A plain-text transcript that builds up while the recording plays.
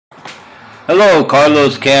Hello,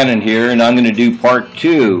 Carlos Cannon here, and I'm going to do part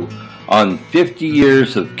 2 on 50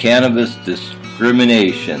 years of cannabis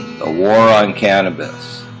discrimination, the war on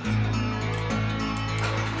cannabis.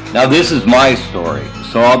 Now this is my story,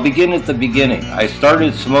 so I'll begin at the beginning. I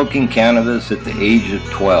started smoking cannabis at the age of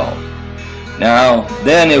 12. Now,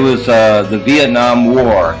 then it was the Vietnam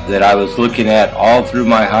War that I was looking at all through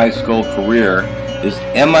my high school career.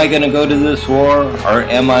 Am I going to go to this war or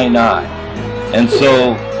am I not? And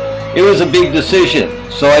so it was a big decision.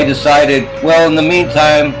 So I decided, well, in the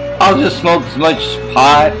meantime, I'll just smoke as much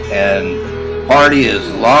pot and party as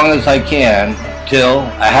long as I can till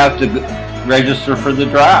I have to register for the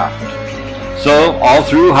draft. So all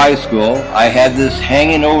through high school, I had this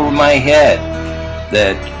hanging over my head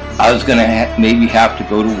that I was going to maybe have to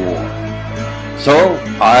go to war. So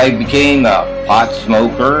I became a pot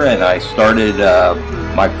smoker, and I started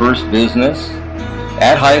my first business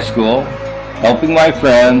at high school, helping my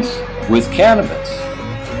friends with cannabis.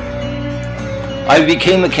 I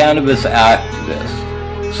became a cannabis activist.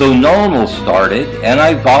 So Norml started, and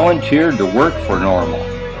I volunteered to work for Norml.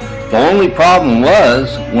 The only problem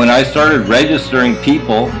was when I started registering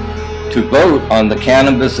people to vote on the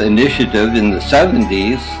cannabis initiative in the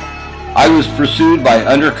 70s, I was pursued by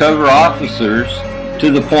undercover officers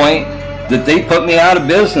to the point that they put me out of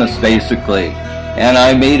business, basically. And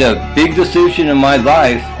I made a big decision in my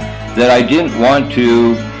life that I didn't want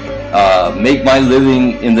to make my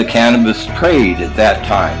living in the cannabis trade at that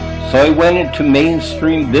time. So I went into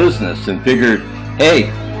mainstream business and figured, hey,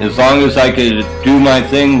 as long as I could do my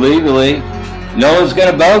thing legally, no one's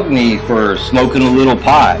going to bug me for smoking a little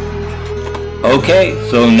pot. Okay,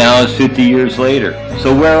 so now it's 50 years later.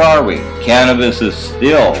 So where are we? Cannabis is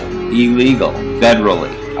still illegal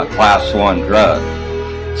federally, a Class 1 drug.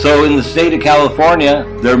 So in the state of California,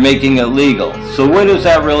 they're making it legal. So what does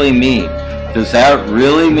that really mean? Does that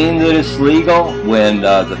really mean that it's legal when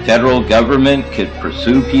the federal government could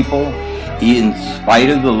pursue people in spite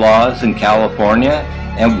of the laws in California?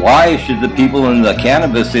 And why should the people in the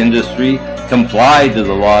cannabis industry comply to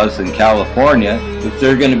the laws in California if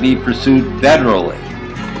they're going to be pursued federally?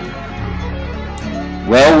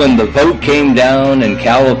 Well, when the vote came down and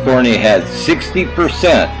California had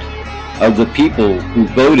 60% of the people who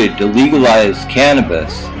voted to legalize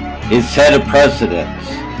cannabis, it set a precedent.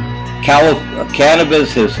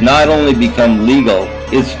 Cannabis has not only become legal,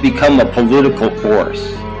 it's become a political force.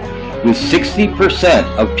 With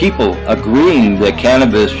 60% of people agreeing that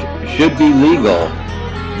cannabis should be legal,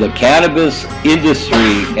 the cannabis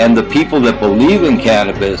industry and the people that believe in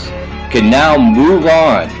cannabis can now move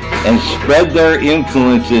on and spread their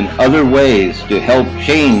influence in other ways to help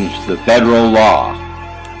change the federal law.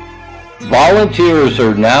 Volunteers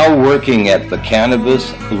are now working at the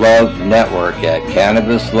Cannabis Love Network at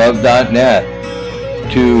cannabislove.net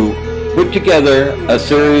to put together a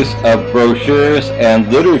series of brochures and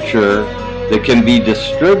literature that can be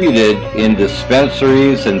distributed in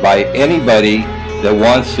dispensaries and by anybody that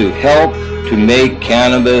wants to help to make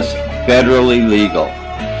cannabis federally legal.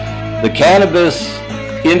 The cannabis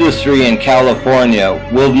industry in California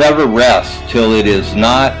will never rest till it is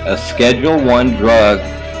not a Schedule I drug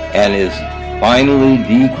and is finally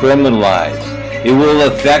decriminalized. It will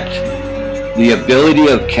affect the ability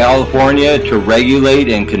of California to regulate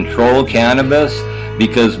and control cannabis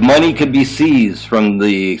because money can be seized from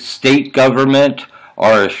the state government,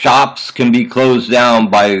 or shops can be closed down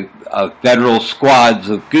by federal squads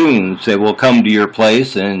of goons that will come to your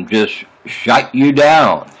place and just shut you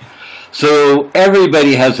down. So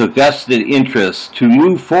everybody has a vested interest to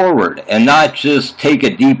move forward and not just take a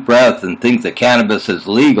deep breath and think that cannabis is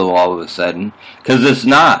legal all of a sudden, because it's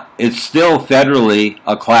not. It's still federally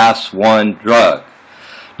a Class 1 drug.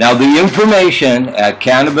 Now the information at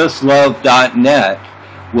cannabislove.net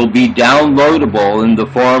will be downloadable in the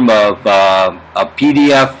form of a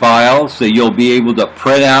PDF file, so you'll be able to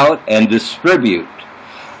print out and distribute.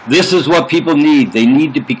 This is what people need. They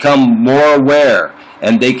need to become more aware.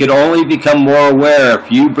 And they could only become more aware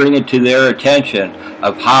if you bring it to their attention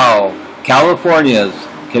of how Californians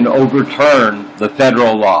can overturn the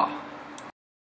federal law.